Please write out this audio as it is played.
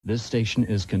This station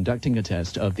is conducting a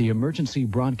test of the emergency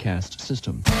broadcast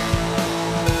system. This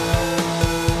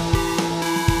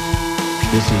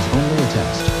is only a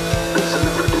test. The Center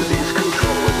for Disease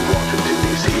Control in Washington,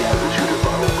 D.C. has issued a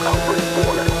viral outbreak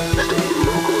warning, stating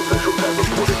local officials have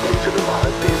reported cases of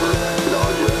high fever,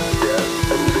 nausea,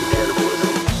 death, and even cannibalism.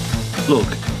 Look,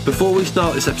 before we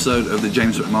start this episode of the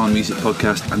James McMahon Music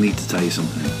Podcast, I need to tell you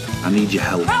something. I need your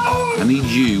help. I need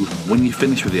you, when you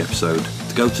finish with the episode,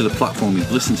 to go to the platform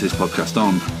you've listened to this podcast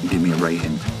on and give me a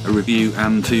rating, a review,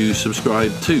 and to subscribe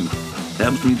too. It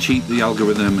helps me cheat the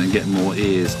algorithm and get more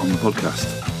ears on the podcast.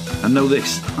 And know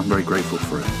this, I'm very grateful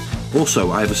for it.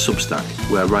 Also, I have a Substack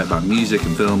where I write about music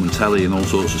and film and telly and all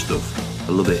sorts of stuff.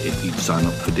 I love it if you sign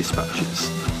up for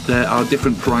dispatches. There are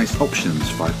different price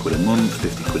options, £5 a month,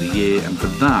 £50 a year, and for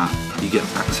that, you get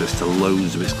access to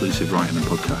loads of exclusive writing and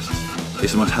podcasts.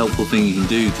 It's the most helpful thing you can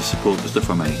do to support the stuff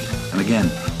I make. And again,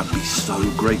 I'd be so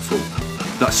grateful.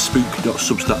 That's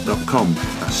spook.substack.com.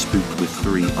 That's spook with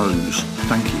 3 O's.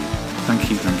 Thank you. Thank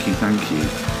you, thank you, thank you.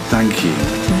 Thank you. We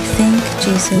thank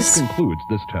Jesus. This concludes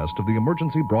this test of the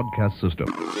emergency broadcast system.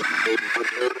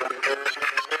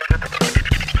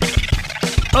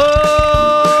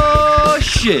 Oh,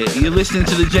 shit. You're listening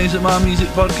to the James McMahon Music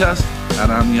Podcast,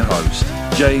 and I'm your host,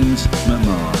 James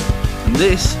McMahon. And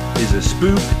this is a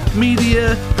Spook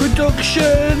Media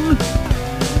production.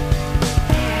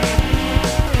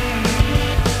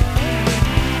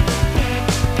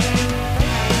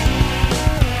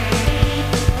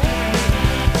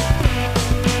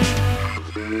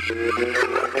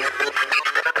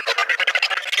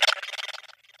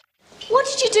 What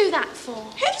did you do that for?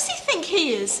 Who does he think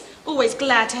he is? Always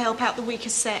glad to help out the weaker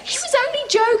sex. He was only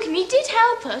joking. He did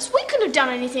help us. We couldn't have done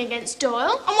anything against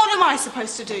Doyle. And what am I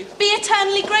supposed to do? Be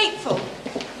eternally grateful?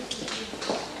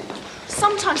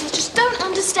 Sometimes I just don't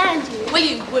understand you. Well,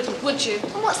 you wouldn't, would you?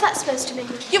 And what's that supposed to mean?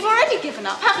 You've already given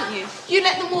up, haven't you? You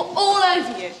let them walk all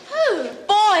over you. Who?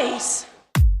 Boys!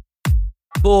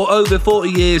 For over 40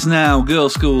 years now,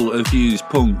 Girlschool have fused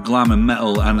punk, glam and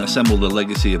metal and assembled a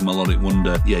legacy of melodic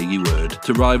wonder, yeah you heard,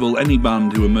 to rival any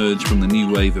band who emerged from the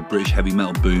new wave of British heavy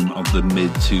metal boom of the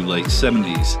mid to late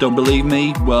 70s. Don't believe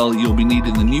me? Well, you'll be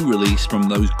needing the new release from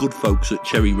those good folks at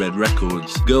Cherry Red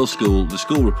Records, Girlschool, The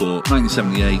School Report,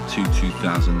 1978 to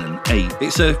 2008.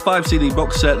 It's a 5 CD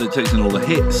box set that takes in all the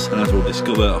hits, and as we'll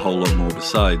discover, a whole lot more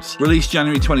besides. Released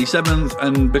January 27th,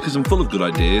 and because I'm full of good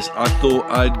ideas, I thought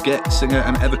I'd get singer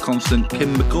and ever-constant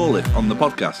Kim McAuliffe on the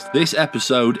podcast. This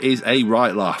episode is a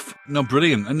right laugh. No,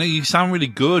 brilliant. And you sound really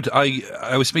good.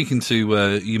 I was speaking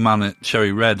to your man at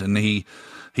Cherry Red, and he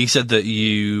said that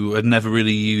you had never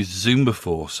really used Zoom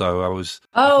before, so I was...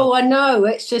 Oh, I know.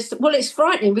 It's just... Well, it's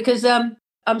frightening because I'm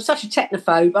such a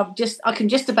technophobe. I can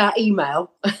just about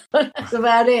email. That's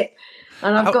about it.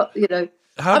 And I've got,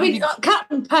 cut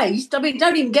and paste. Don't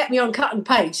even get me on cut and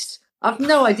paste. I've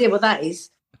no idea what that is.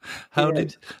 How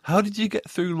did you get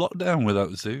through lockdown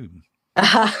without Zoom?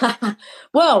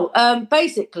 Well,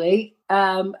 basically,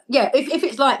 if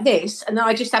it's like this and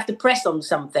I just have to press on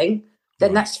something,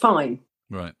 then that's fine.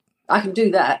 Right. I can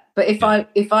do that. But if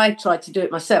I tried to do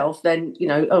it myself, then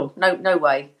no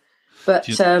way. But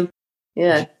Do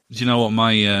you know what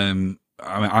my I'm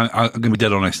going to be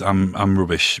dead honest. I'm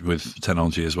rubbish with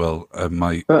technology as well.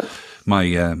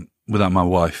 Without my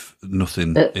wife,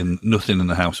 nothing in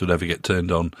the house would ever get turned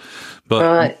on.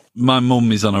 But my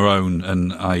mum is on her own,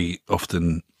 and I'm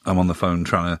on the phone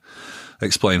trying to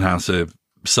explain how to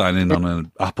sign in on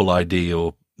an Apple ID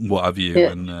or what have you.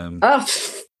 Yeah. And I'm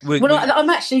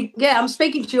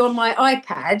speaking to you on my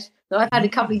iPad that I've had a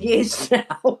couple of years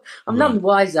now. I'm none the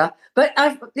wiser. But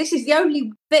this is the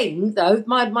only thing, though.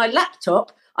 My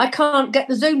laptop, I can't get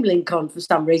the Zoom link on for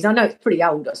some reason. I know it's pretty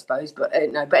old, I suppose, but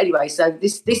no. But anyway, so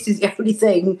this is the only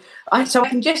thing. So I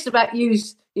can just about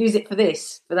use it for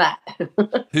that.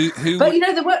 But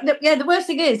the worst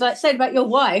thing is, like I said about your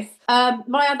wife,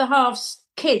 my other half's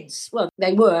kids. Well,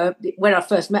 they were when I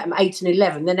first met them, 8 and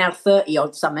 11. They're now 30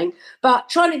 odd something. But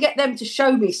trying to get them to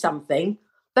show me something.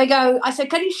 They go, I said,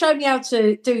 can you show me how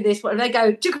to do this? And they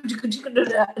go, and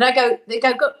I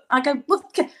go, well,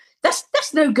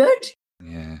 that's no good.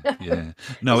 Yeah.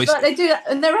 No, it's like they do that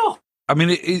and they're off. I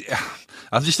mean,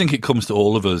 I just think it comes to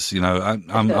all of us.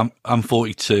 I'm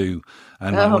 42,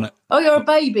 and you're a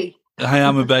baby. I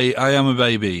am a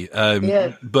baby.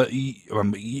 But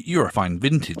you're a fine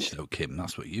vintage, though, Kim.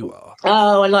 That's what you are.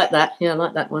 Oh, I like that. Yeah, I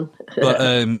like that one. But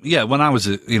when I was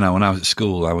at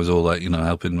school, I was all like,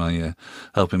 helping my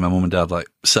mum and dad like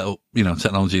set up,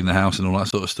 technology in the house and all that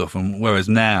sort of stuff. And whereas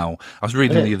now, I was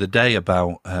reading the other day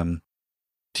about.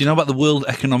 Do you know about the World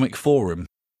Economic Forum?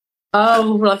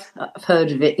 Oh, well, I've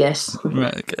heard of it, yes.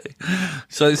 Right, okay.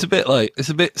 So it's a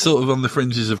bit sort of on the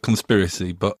fringes of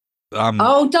conspiracy, but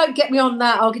Oh, don't get me on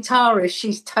that. Our guitarist,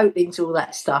 she's totally into all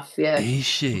that stuff, yeah. Is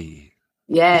she?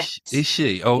 Yes. Is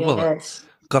she? Oh, well, Yes.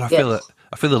 God, I Yes.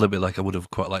 feel a little bit like I would have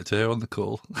quite liked her on the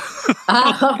call.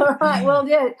 All right. Well,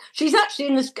 yeah, she's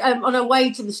actually on her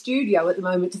way to the studio at the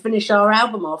moment to finish our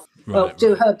album off. Well,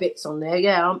 do her bits on there.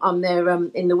 Yeah, I'm there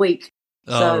in the week.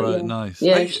 So, right, yeah. nice.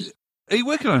 Yeah. Are you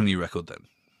working on a new record then?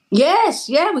 Yes,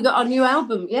 yeah, we got our new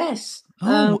album. Yes.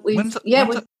 When's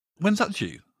that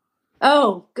due?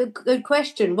 Oh, good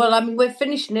question. Well, I mean, we're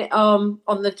finishing it on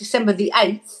the December the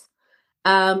 8th.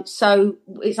 So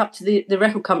it's up to the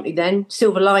record company then,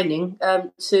 Silver Lining,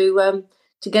 to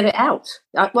get it out.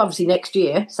 Well, obviously next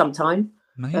year sometime.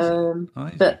 Amazing.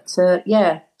 But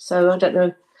yeah, so I don't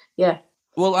know. Yeah.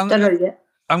 Well, don't know yet.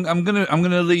 I'm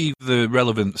gonna leave the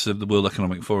relevance of the World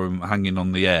Economic Forum hanging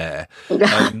on the air,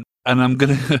 and I'm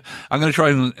gonna try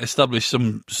and establish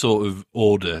some sort of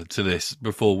order to this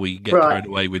before we get carried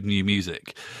away with new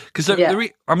music. Because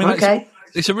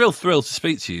it's a real thrill to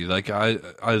speak to you. Like I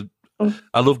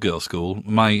love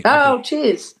Girlschool.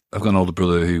 Cheers. I've got an older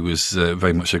brother who was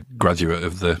very much a graduate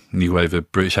of the new wave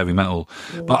of British heavy metal.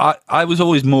 But I was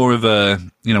always more of a,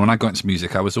 when I got into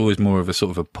music, I was always more of a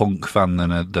sort of a punk fan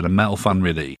than a metal fan,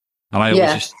 really. And I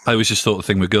always just thought the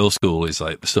thing with Girlschool is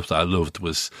like the stuff that I loved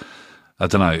was, I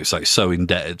don't know, it's like so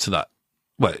indebted to that.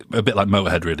 Well, a bit like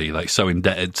Motorhead, really, like so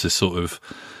indebted to sort of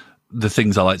the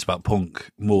things I liked about punk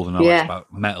more than I liked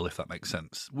about metal, if that makes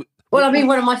sense. Well, I mean,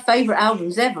 one of my favourite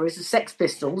albums ever is the Sex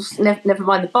Pistols. Never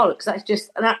mind the bollocks. That's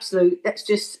just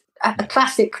a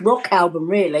classic rock album,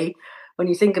 really. When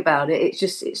you think about it, it's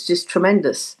just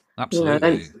tremendous.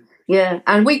 Absolutely.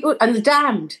 And the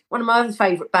Damned, one of my other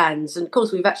favourite bands, and of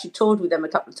course we've actually toured with them a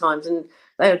couple of times, and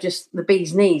they are just the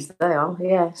bee's knees. They are,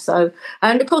 yeah. So,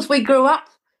 and of course we grew up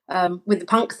with the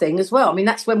punk thing as well. I mean,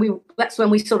 that's when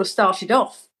we sort of started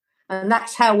off. And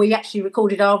that's how we actually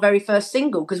recorded our very first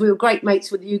single, because we were great mates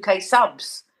with the UK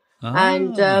Subs.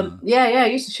 And I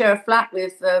used to share a flat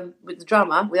with the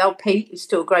drummer, with old Pete, who's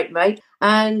still a great mate.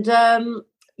 And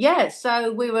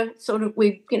so we were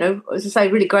as I say,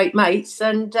 really great mates.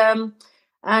 And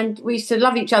we used to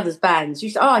love each other's bands.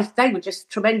 They were just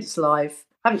tremendous live.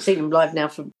 I haven't seen them live now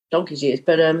for donkey's years,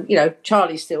 but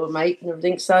Charlie's still a mate and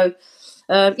everything. So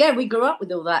we grew up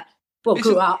with all that. Well,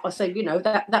 grew up. I say,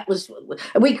 that was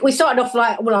we started off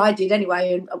like, well, I did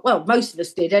anyway, and well, most of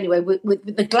us did anyway, with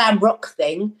the glam rock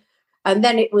thing, and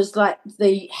then it was like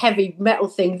the heavy metal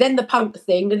thing, then the punk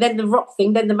thing, and then the rock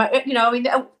thing, then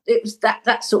it was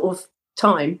that sort of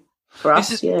time for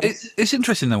us. It's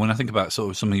interesting though when I think about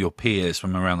sort of some of your peers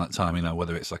from around that time.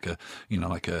 Whether it's like a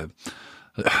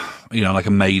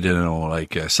Maiden or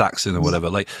like a Saxon or whatever.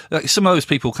 Like some of those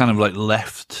people kind of like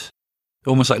left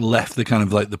the kind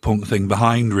of like the punk thing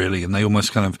behind, really, and they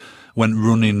almost kind of went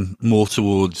running more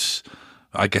towards,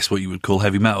 I guess, what you would call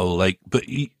heavy metal. Like, but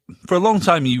for a long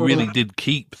time, you really did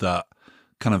keep that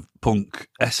kind of punk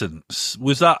essence.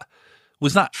 Was that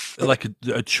like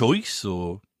a choice,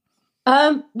 or?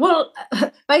 Well,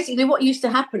 basically what used to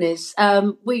happen is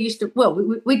we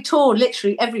toured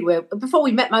literally everywhere. Before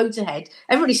we met Motorhead,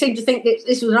 everybody seemed to think that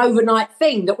this was an overnight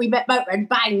thing, that we met Motorhead and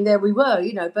bang, there we were,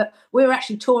 but we were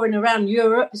actually touring around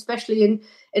Europe, especially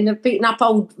in a beaten up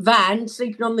old van,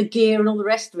 sleeping on the gear and all the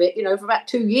rest of it, for about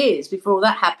 2 years before all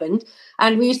that happened.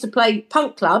 And we used to play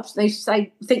punk clubs. They used to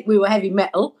think we were heavy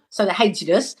metal, so they hated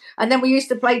us. And then we used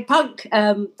to play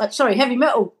heavy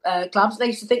metal clubs. They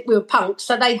used to think we were punks,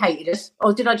 so they hated us.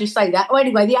 Or did I just say that? Oh,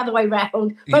 anyway, the other way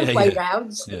round, both way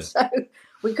rounds. Yeah. So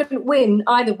we couldn't win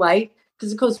either way,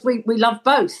 because of course we loved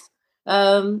both.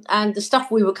 And the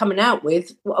stuff we were coming out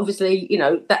with, obviously,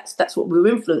 that's what we were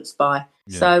influenced by.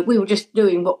 Yeah. So we were just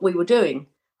doing what we were doing,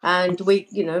 and we,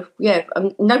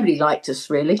 nobody liked us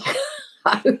really.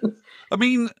 I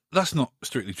mean, that's not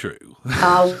strictly true.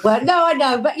 Oh, well, no, I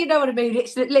know, but you know what I mean.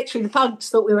 It's literally the punks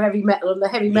thought we were heavy metal, and the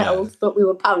heavy metal thought we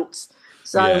were punks.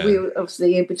 So we were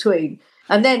obviously in between.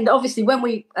 And then, obviously, when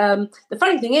the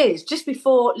funny thing is, just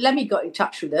before Lemmy got in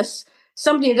touch with us,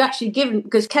 somebody had actually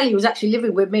because Kelly was actually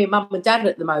living with me and Mum and Dad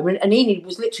at the moment, and Enid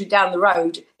was literally down the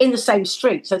road in the same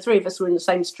street. So 3 of us were in the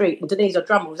same street, and Denise, our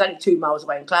drummer, was only 2 miles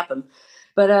away in Clapham.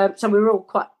 But so we were all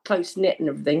quite close-knit and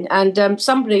everything. And a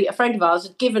friend of ours,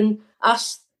 had given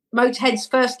us Motorhead's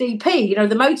first EP, the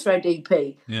Motorhead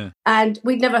EP. Yeah. And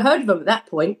we'd never heard of them at that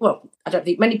point. Well, I don't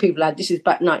think many people had. This is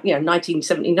back,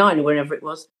 1979 or whenever it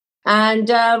was. And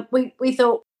we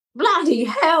thought, bloody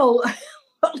hell,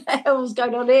 what the hell's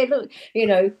going on here? Look,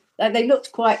 they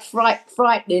looked quite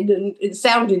frightening, and it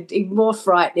sounded even more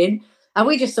frightening. And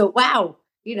we just thought, wow,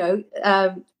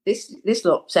 this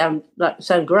lot sound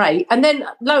great. And then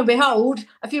lo and behold,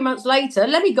 a few months later,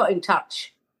 Lemmy got in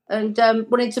touch and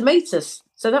wanted to meet us.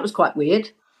 So that was quite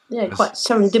weird. Yeah, quite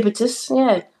serendipitous.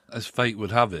 Yeah, as fate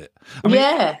would have it. I mean,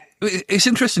 yeah. It's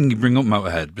interesting you bring up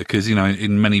Motorhead because, you know,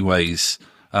 in many ways,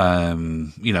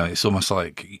 you know, it's almost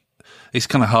like it's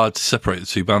kind of hard to separate the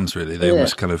two bands. Really, they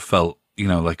almost kind of felt, you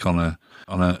know, like on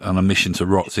a mission to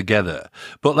rock together.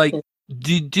 But like,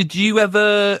 did you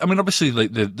ever? I mean, obviously,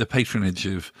 like the patronage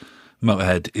of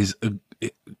Motorhead is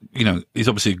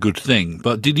obviously a good thing.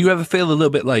 But did you ever feel a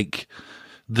little bit like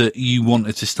that you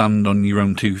wanted to stand on your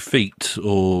own 2 feet,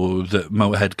 or that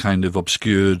Motorhead kind of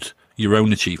obscured your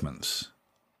own achievements?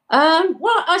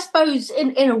 Well, I suppose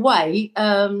in a way,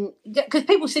 because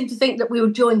people seem to think that we were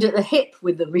joined at the hip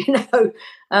with them, you know,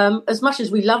 as much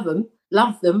as we love them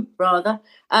rather.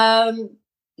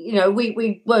 You know,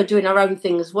 we were doing our own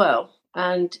thing as well,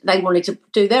 and they wanted to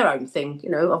do their own thing, you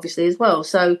know, obviously as well.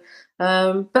 So,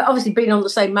 but obviously being on the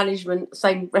same management,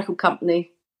 same record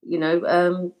company, you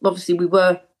know, obviously we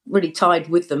were really tied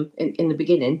with them in the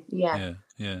beginning. Yeah.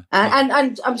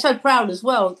 And I'm so proud as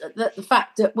well that the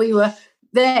fact that we were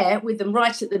there with them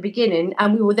right at the beginning,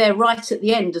 and we were there right at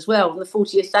the end as well, the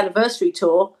 40th anniversary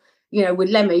tour, you know, with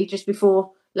Lemmy just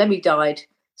before Lemmy died.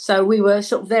 So we were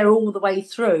sort of there all the way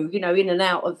through, you know, in and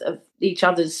out of each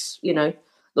other's, you know,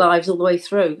 lives all the way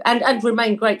through, and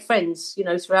remained great friends, you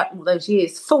know, throughout all those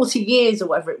years, 40 years or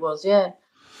whatever it was. Yeah.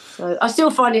 So I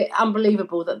still find it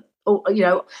unbelievable that, you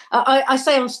know, I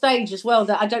say on stage as well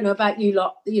that I don't know about you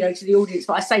lot, you know, to the audience,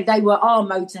 but I say they were our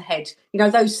Motorhead, you know,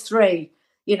 those three,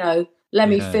 you know,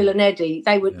 Lemmy, Phil and Eddie,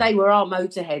 they were our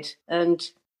Motorhead,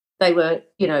 and they were,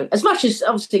 you know, as much as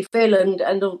obviously Phil and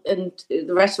the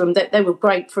rest of them, they were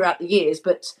great throughout the years,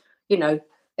 but, you know,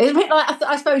 it's a bit like,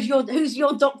 I suppose, who's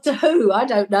your Doctor Who? I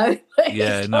don't know.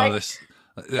 Yeah, no, like,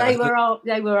 they were our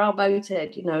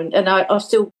Motorhead, you know, and I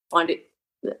still find it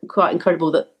quite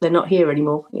incredible that they're not here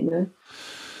anymore, you know.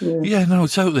 Yeah, no,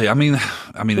 totally. I mean,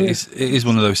 it is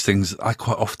one of those things. I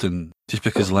quite often, just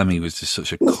because Lemmy was just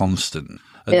such a constant.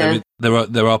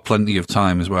 There are plenty of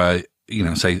times where I, you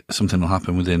know, say something will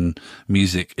happen within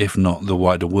music, if not the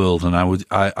wider world, and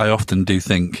I often do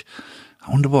think, I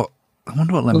wonder what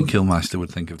Lemmy Kilmister would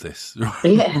think of this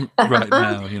right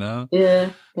now. You know,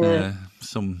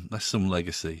 that's some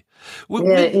legacy.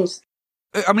 It is.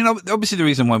 I mean, obviously, the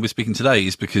reason why we're speaking today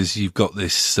is because you've got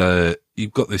this book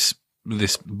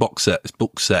set,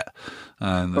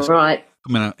 that's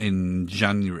coming out in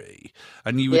January,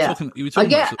 and you were talking. I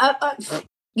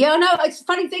know. It's the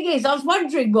funny thing is, I was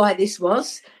wondering why this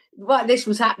was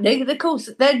happening, and of course,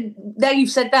 then now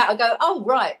you've said that, I go, oh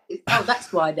right,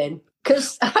 that's why then.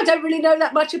 Because I don't really know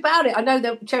that much about it. I know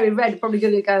that Cherry Red are probably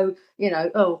going to go, you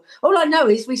know, all I know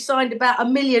is we signed about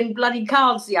 1 million bloody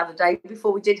cards the other day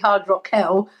before we did Hard Rock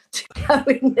Hell to go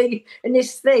in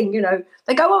this thing, you know.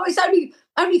 They go, oh, it's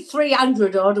only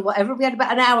 300 odd or whatever. We had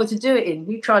about an hour to do it in.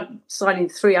 You tried signing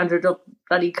 300 odd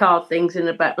bloody card things in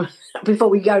about before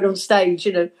we go on stage,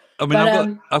 you know. I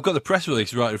mean, I've got the press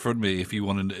release right in front of me. If you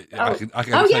want to, can you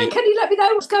let me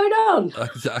know what's going on?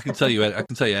 I can tell you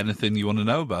anything you want to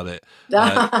know about it.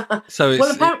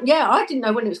 Apparently, I didn't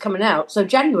know when it was coming out. So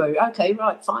January, okay,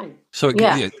 right, fine. So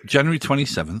January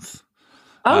 27th.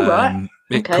 Oh right,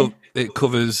 okay. It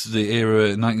covers the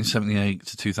era 1978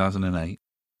 to 2008.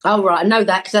 Oh right, I know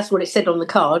that because that's what it said on the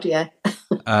card. Yeah.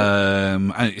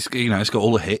 And it's got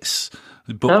all the hits.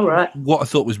 But what I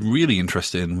thought was really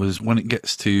interesting was when it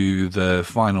gets to the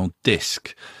final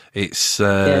disc, it's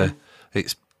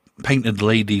Painted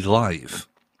Lady Live.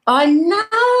 I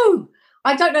know.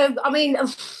 I don't know. I mean,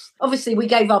 obviously we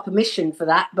gave our permission for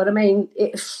that, but I mean,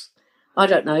 I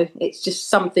don't know. It's just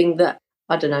something that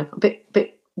I don't know. A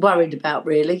bit worried about,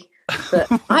 really. But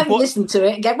I haven't listened to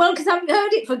it again. Well, because I haven't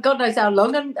heard it for God knows how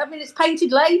long. And I mean, it's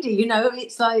Painted Lady. You know,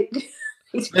 it's like.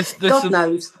 God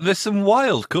knows. There's some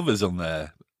wild covers on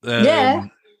there.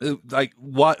 Like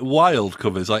wild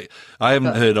covers. Like I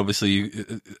haven't heard. Obviously,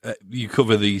 you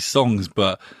cover these songs,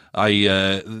 but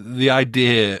the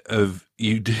idea of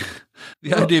you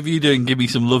doing "Give Me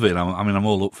Some Lovin'." I'm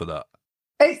all up for that.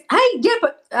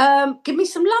 Give Me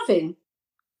Some Lovin'.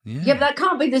 Yeah, but that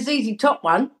can't be the ZZ Top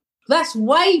one. That's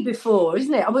way before,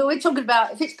 isn't it? I mean, we're talking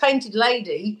about if it's Painted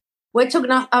Lady, we're talking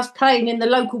about us playing in the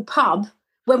local pub.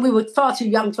 When we were far too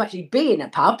young to actually be in a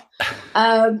pub,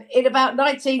 in about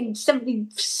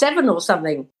 1977 or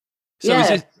something.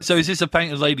 So is this a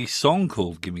Painted Lady song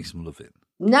called "Give Me Some Lovin'"?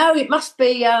 No, it must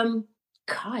be.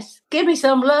 Christ, give me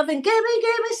some loving, give me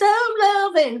some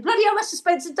loving. Bloody hell, that's the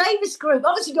Spencer Davis group.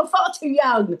 Obviously, you're far too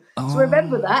young to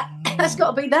remember that. That's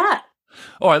got to be that.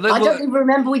 All right, I don't even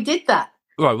remember we did that.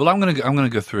 Right. Well, I'm gonna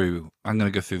go through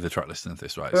the track listing of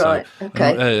this. Right. Right. So,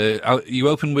 Okay. You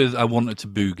open with "I Wanted to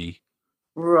Boogie."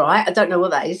 Right. I don't know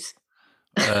what that is.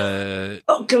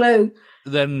 Not clue.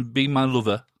 Then "Be My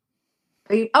Lover."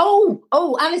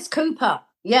 Alice Cooper.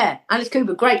 Yeah, Alice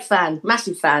Cooper. Great fan.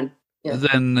 Massive fan. Yeah.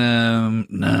 Then na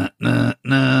na na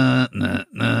na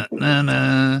na na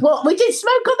na. What? We did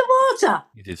Smoke on the Water.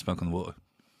 You did "Smoke on the Water."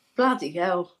 Bloody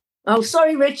hell. Oh,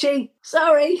 sorry, Richie.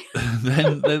 Sorry.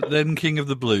 then "King of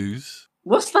the Blues."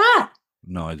 What's that?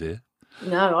 No idea.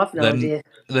 No, I've no idea.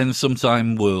 Then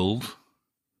 "Sometime World."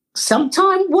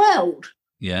 Sometime World.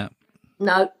 Yeah.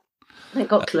 No, I ain't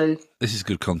got a clue. This is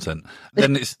good content.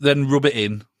 Then "Rub It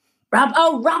In." Rub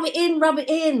it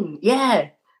in. Yeah.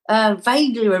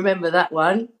 Vaguely remember that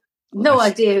one. No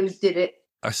idea who did it.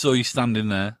 I Saw You Standing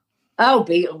There. Oh,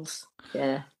 Beatles.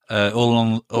 Yeah.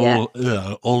 All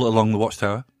along the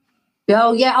Watchtower.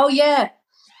 Oh yeah.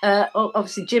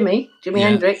 Obviously Jimi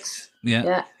Hendrix. Yeah.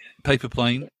 Yeah. Paper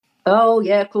Plane. Oh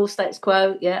yeah, of course, status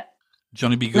quo. Yeah.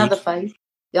 Johnny B. Good. Another fave.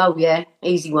 Oh yeah,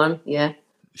 easy one. Yeah.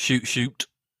 Shoot.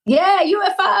 Yeah,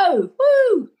 UFO.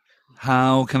 Woo.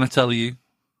 How Can I Tell You?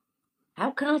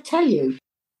 How can I tell you?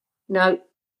 No,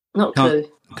 not a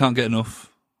clue. Can't Get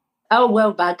Enough. Oh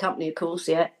well, Bad Company, of course.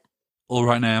 Yeah. All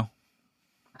Right Now.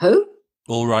 Who?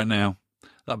 All Right Now.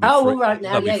 That'd be Oh, free. All Right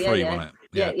Now. That'd be free, Yeah. wouldn't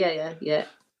it? Yeah.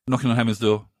 Knocking on Heaven's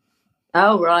Door.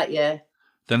 Oh right, yeah.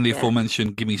 Then the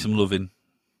aforementioned Give Me Some Lovin'.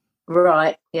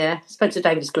 Right, yeah. Spencer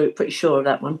Davis Group, pretty sure of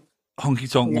that one.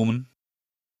 Honky Tonk Woman.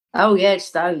 Oh yeah,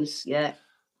 Stones, yeah.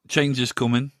 Change Is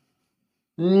Coming.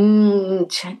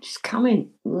 Change is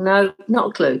coming. No, not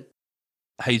a clue.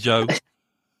 Hey Joe.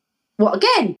 What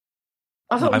again?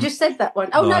 I thought we just said that one.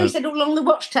 Oh no, you said All Along the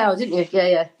Watchtower, didn't you?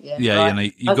 Yeah. Yeah,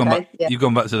 right. you've gone back. Yeah. You've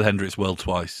gone back to the Hendrix World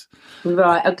twice.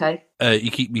 Right. Okay. You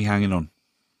Keep Me Hanging On.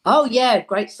 Oh yeah,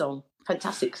 great song,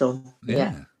 fantastic song.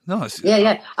 Yeah. Nice.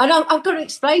 Yeah. And I've got to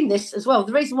explain this as well.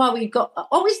 The reason why we got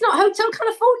it's not Hotel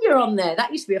California on there.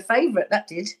 That used to be a favourite. That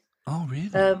did. Oh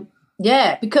really?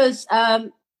 Yeah, because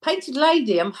Painted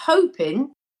Lady, I'm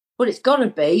hoping, it's got to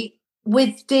be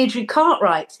with Deirdre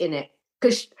Cartwright in it.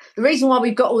 Because the reason why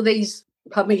we've got all these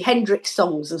Hendrix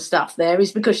songs and stuff there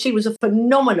is because she was a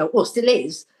phenomenal, or still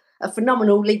is, a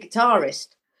phenomenal lead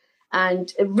guitarist.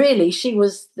 And really, she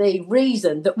was the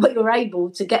reason that we were able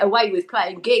to get away with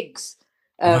playing gigs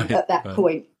at that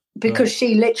point. Because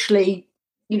she literally,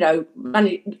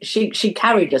 she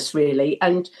carried us really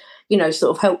and,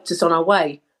 sort of helped us on our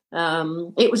way.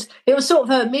 It was sort of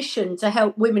her mission to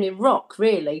help women in rock,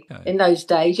 really, in those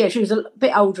days. Yeah, she was a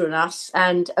bit older than us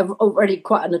and already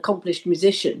quite an accomplished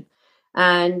musician.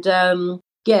 And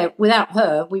without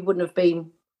her, we wouldn't have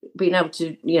been able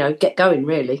to, get going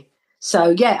really. So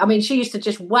yeah, I mean, she used to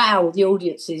just wow the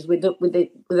audiences with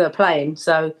her playing.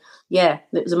 So yeah,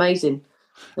 it was amazing.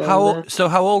 How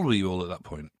old were you all at that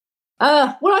point?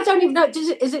 Well, I don't even know.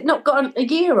 Is it not got a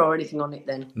year or anything on it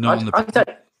then? No, I don't.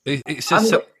 It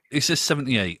says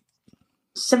 78.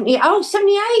 78. Oh,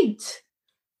 78.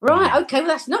 Right. Okay. Well,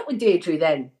 that's not with Deirdre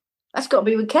then. That's got to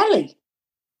be with Kelly.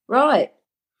 Right.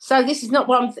 So this is not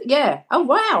what I'm. Yeah. Oh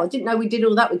wow! I didn't know we did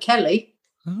all that with Kelly.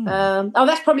 Oh.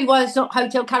 That's probably why it's not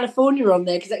Hotel California on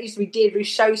there, because that used to be Deirdre's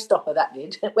showstopper. That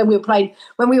did when we were playing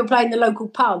the local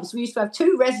pubs. We used to have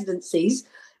two residencies,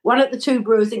 one at the Two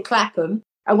Brewers in Clapham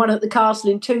and one at the Castle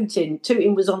in Tooting.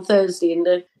 Tooting was on Thursday and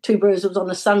the Two Brewers was on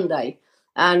a Sunday.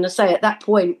 And I say at that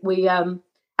point we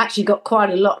actually got quite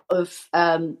a lot of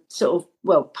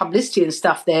publicity and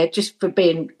stuff there just for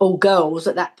being all girls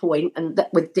at that point, and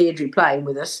with Deirdre playing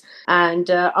with us. And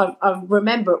I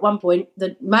remember at one point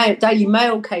the Daily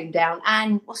Mail came down,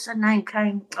 and what's her name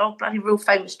came? Oh, bloody real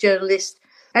famous journalist.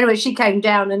 Anyway, she came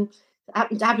down and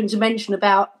happened to mention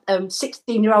about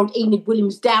 16-year-old Enid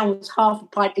Williams-Downs half a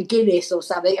pint of Guinness or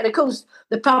something. And of course,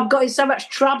 the pub got in so much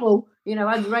trouble,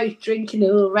 underage drinking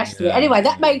and all the rest of it. Anyway,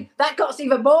 that got us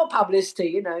even more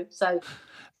publicity, So,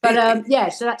 but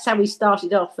so that's how we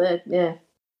started off. Yeah.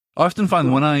 I often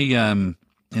find when I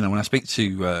speak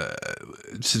to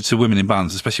women in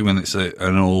bands, especially when it's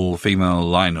an all-female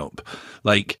lineup,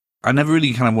 like, I never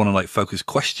really kind of want to like focus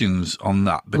questions on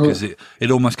that because it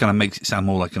almost kind of makes it sound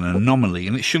more like an anomaly,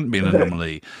 and it shouldn't be an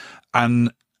anomaly.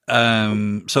 And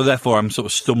so therefore I'm sort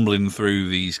of stumbling through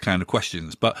these kind of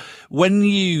questions. But when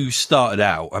you started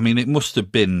out, I mean, it must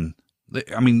have been,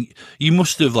 you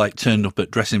must have like turned up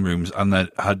at dressing rooms and there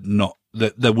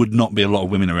would not be a lot of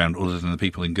women around other than the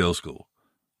people in Girlschool.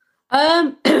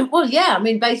 Well, yeah, I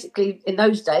mean, basically in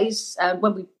those days,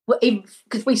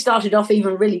 because we started off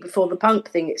even really before the punk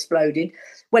thing exploded,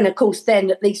 when of course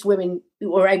then at least women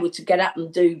were able to get up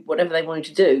and do whatever they wanted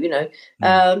to do,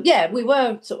 we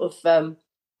were sort of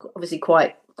obviously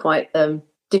quite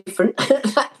different at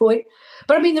that point.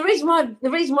 But I mean, the reason why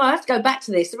I have to go back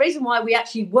to this, the reason why we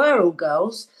actually were all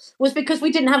girls was because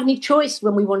we didn't have any choice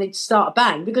when we wanted to start a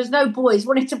band, because no boys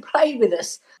wanted to play with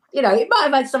us. You know, it might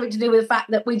have had something to do with the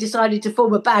fact that we decided to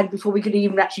form a band before we could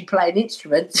even actually play an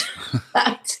instrument.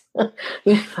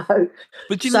 You know,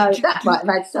 that might have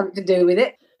had something to do with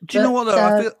it. Do you know what,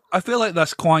 though? I feel like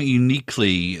that's quite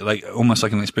uniquely, like almost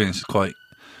like an experience that's quite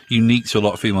unique to a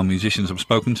lot of female musicians I've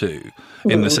spoken to,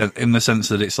 in the sense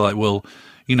that it's like, well,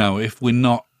 you know, if we're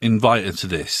not invited to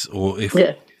this, or if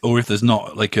there's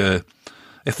not like kind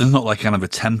of a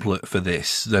template for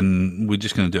this, then we're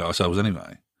just going to do it ourselves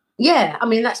anyway. Yeah, I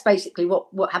mean, that's basically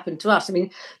what happened to us. I mean,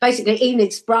 basically,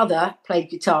 Enid's brother played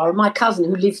guitar, and my cousin,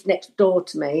 who lived next door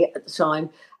to me at the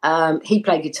time, he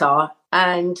played guitar,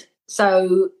 and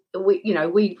so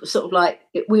we sort of like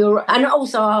we were, and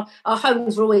also our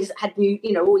homes were always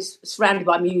always surrounded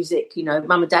by music. You know,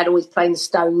 Mum and Dad always playing the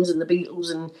Stones and the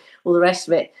Beatles and all the rest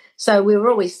of it. So we were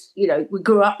always, we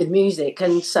grew up with music,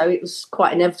 and so it was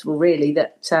quite inevitable, really,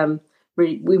 that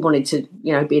we wanted to,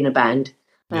 be in a band.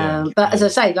 But as I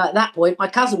say, like at that point, my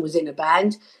cousin was in a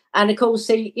band, and of course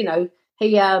he was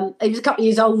a couple of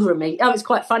years older than me. Oh, it's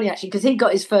quite funny actually, because he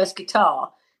got his first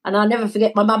guitar, and I'll never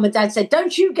forget my mum and dad said,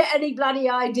 "Don't you get any bloody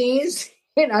ideas?"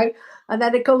 And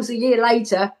then of course a year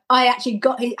later, I actually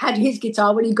had his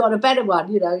guitar when he got a better one.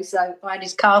 So I had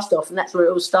his cast off, and that's where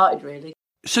it all started, really.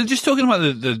 So just talking about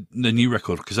the new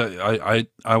record, because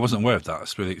I wasn't aware of that.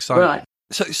 It's really exciting. Right.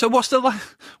 So what's the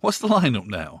lineup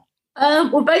now?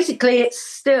 Well, basically,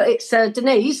 it's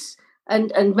Denise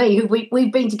and me, who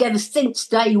we've been together since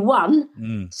day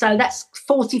one. So that's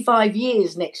 45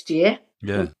 years next year.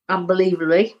 Yeah,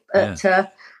 unbelievably. Yeah.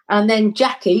 And then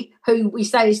Jackie, who we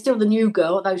say is still the new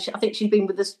girl, although I think she's been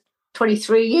with us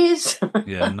 23 years.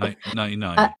 Yeah,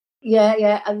 99.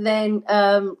 Yeah. And then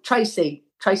Tracy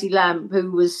Lamb,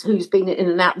 who's been in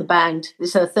and out of the band. This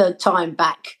is her third time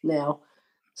back now.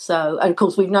 So, and of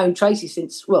course, we've known Tracy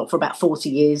for about 40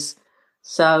 years.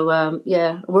 So,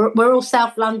 we're all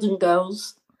South London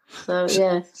girls. So,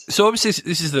 yeah. So, obviously,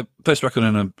 this is the first record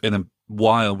in a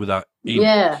while without Ian.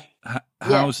 Yeah.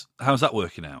 How's that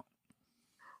working out?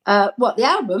 What, the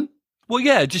album? Well,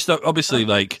 yeah, just obviously,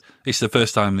 like, it's the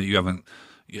first time that you haven't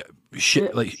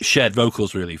shared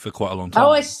vocals, really, for quite a long time.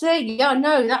 Oh, I see. Yeah,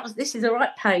 no, this is a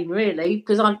right pain, really,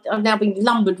 because I've now been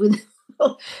lumbered with...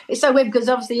 It's so weird because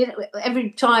obviously every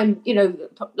time,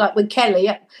 like with Kelly,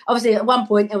 obviously at one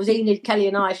point there was Enid, Kelly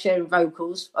and I sharing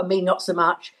vocals, and me not so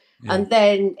much. Yeah. And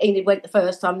then Enid went the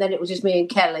first time, then it was just me and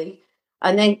Kelly.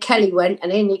 And then Kelly went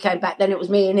and Enid came back, then it was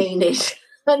me and Enid.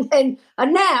 and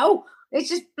now it's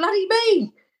just bloody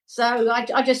me. So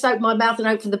I just open my mouth and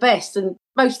hope for the best. And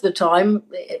most of the time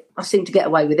I seem to get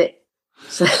away with it.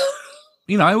 So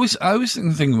I always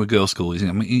think with Girlschool is,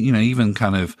 even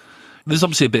kind of, there's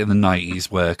obviously a bit in the 90s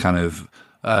where kind of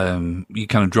you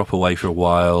kind of drop away for a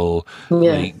while.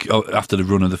 Yeah. Like, after the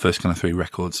run of the first kind of 3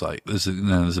 records, like there's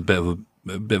a bit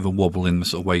of a wobble in the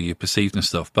sort of way you're perceived and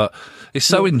stuff. But it's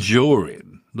so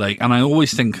enduring. Like, and I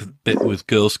always think a bit with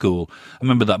Girlschool. I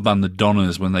remember that band, the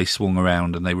Donners, when they swung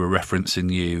around and they were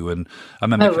referencing you, and I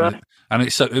remember, and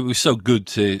it was so good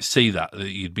to see that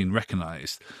you'd been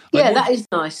recognised. Like, that is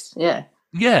nice. Yeah.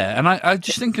 Yeah, and I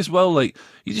just think as well, like,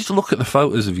 you just look at the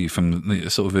photos of you from the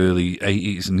sort of early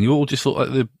 80s, and you all just look like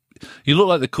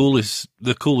the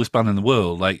coolest band in the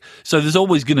world. Like, so there's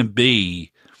always going to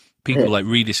be people like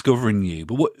rediscovering you.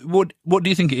 But what do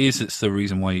you think it is that's the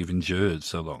reason why you've endured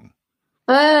so long?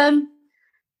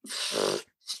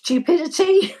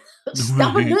 Stupidity,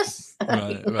 stubbornness.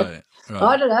 Right.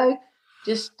 I don't know.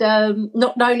 Just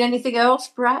not knowing anything else,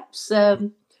 perhaps.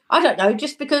 I don't know,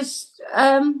 just because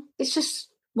it's just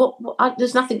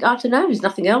there's nothing. I don't know. There's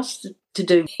nothing else to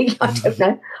do. I don't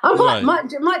know. I'm quite.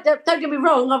 Don't get me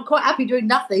wrong. I'm quite happy doing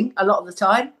nothing a lot of the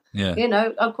time. Yeah.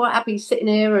 I'm quite happy sitting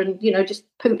here and just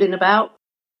pootling about.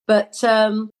 But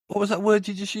what was that word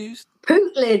you just used?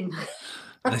 Pootling.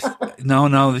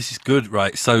 No, this is good.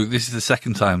 Right. So this is the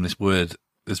second time this word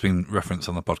has been referenced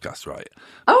on the podcast, right?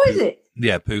 Oh, is it?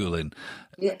 Yeah, pootling.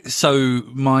 Yeah. So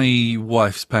my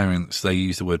wife's parents, they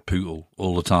use the word pootle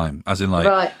all the time, as in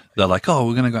like they're like, "Oh,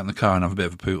 we're going to go out in the car and have a bit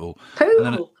of a pootle."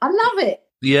 Pootle, I love it.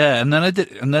 Yeah, and then I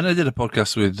did a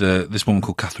podcast with this woman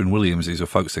called Catherine Williams, who's a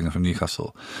folk singer from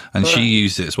Newcastle, and she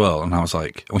used it as well. And I was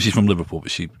like, well, she's from Liverpool, but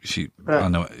she I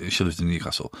know she lives in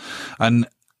Newcastle, and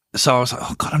so I was like,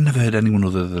 oh God, I've never heard anyone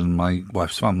other than my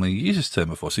wife's family use this term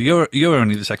before. So you're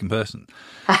only the second person.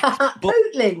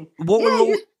 Pootling.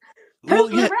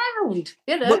 Around,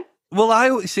 Well, I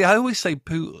always say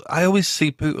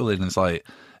pootling as like,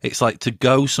 it's like to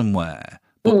go somewhere,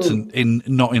 but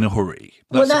not in a hurry.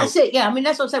 That's it. Yeah, I mean,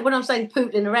 that's what I'm saying. When I'm saying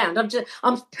pootling around, I'm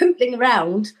pootling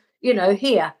around,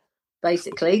 here,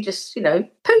 basically, just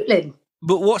pootling.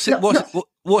 But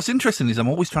what's interesting is I'm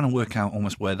always trying to work out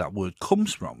almost where that word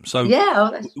comes from. So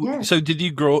So did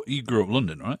you grow up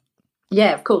London, right?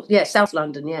 Yeah, of course. Yeah, South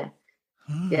London. Yeah,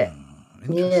 yeah.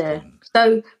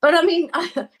 So, but I mean,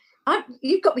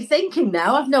 you've got me thinking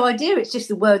now. I've no idea. It's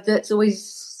just a word that's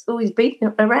always been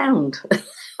around.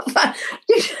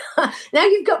 Now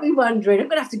you've got me wondering. I'm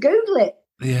going to have to Google it.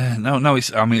 Yeah, no.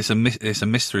 It's a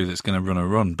mystery that's going to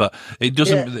run. But it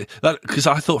doesn't because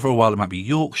I thought for a while it might be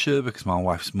Yorkshire because my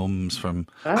wife's mum's from.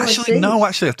 Actually,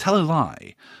 I tell a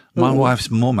lie. My wife's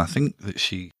mum. I think that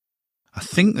she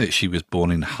was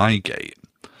born in Highgate.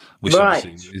 Which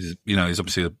obviously is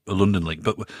obviously a London link.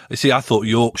 But you see, I thought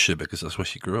Yorkshire because that's where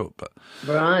she grew up. But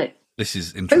this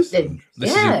is interesting.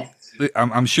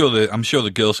 I'm sure the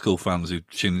Girlschool fans who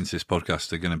tune into this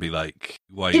podcast are going to be like,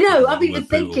 "Why?" I'm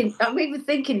even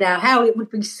thinking now how it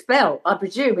would be spelt. I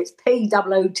presume it's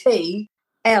Pootling,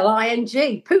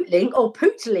 pootling or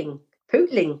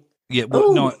pootling. Yeah,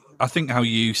 well, no, I think how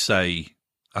you say.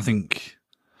 I think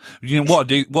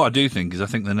what I do think is I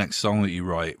think the next song that you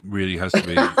write really has to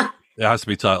be it has to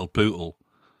be titled Pootle.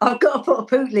 I've got to put a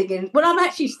pootling in. Well, I'm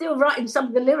actually still writing some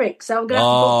of the lyrics, so I'm going to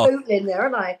have to put pootling there,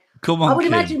 aren't I? Come on, I would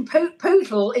Kim. imagine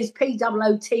pootle is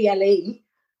Pootle.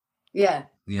 Yeah.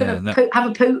 Have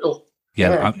a pootle.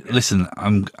 Yeah. Listen,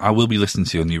 I will be listening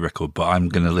to your new record, but I'm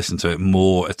going to listen to it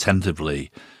more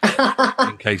attentively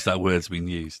in case that word's been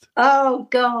used. Oh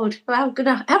God, how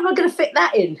am I going to fit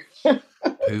that in?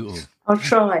 Pootle. I'll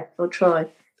try.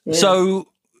 Yeah. So,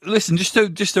 listen, just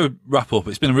to wrap up,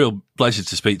 it's been a real pleasure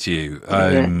to speak to you.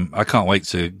 I can't wait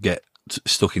to get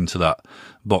stuck into that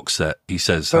box set. He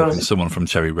says, hoping someone from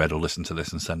Cherry Red will listen to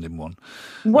this and send him one.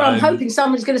 Well, I'm hoping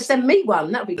someone's going to send me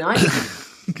one. That'd be nice.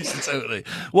 Totally.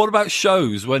 What about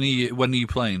shows? When are you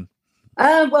playing?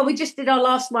 Well, we just did our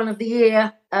last one of the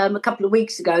year a couple of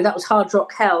weeks ago. That was Hard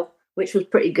Rock Hell, which was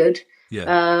pretty good.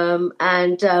 Yeah.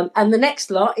 And the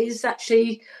next lot is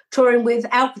actually touring with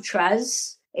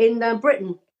Alcatraz in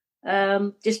Britain.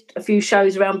 Just a few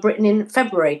shows around Britain in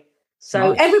February.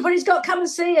 So everybody's got to come and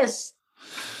see us.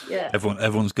 Yeah.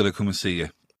 Everyone's got to come and see you.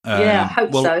 I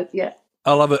hope so. Yeah.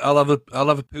 I'll have a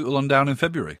pootle on down in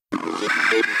February.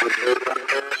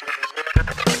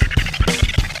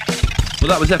 Well,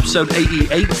 that was episode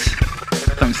 88.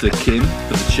 Thanks to Kim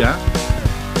for the chat.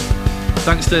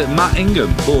 Thanks to Matt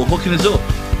Ingham for hooking us up.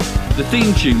 The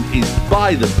theme tune is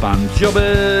by the band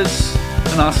Jobbers,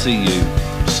 and I'll see you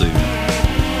soon.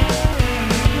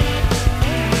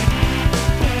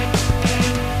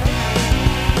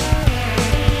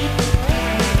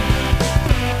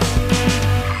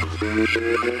 Thank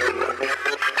you.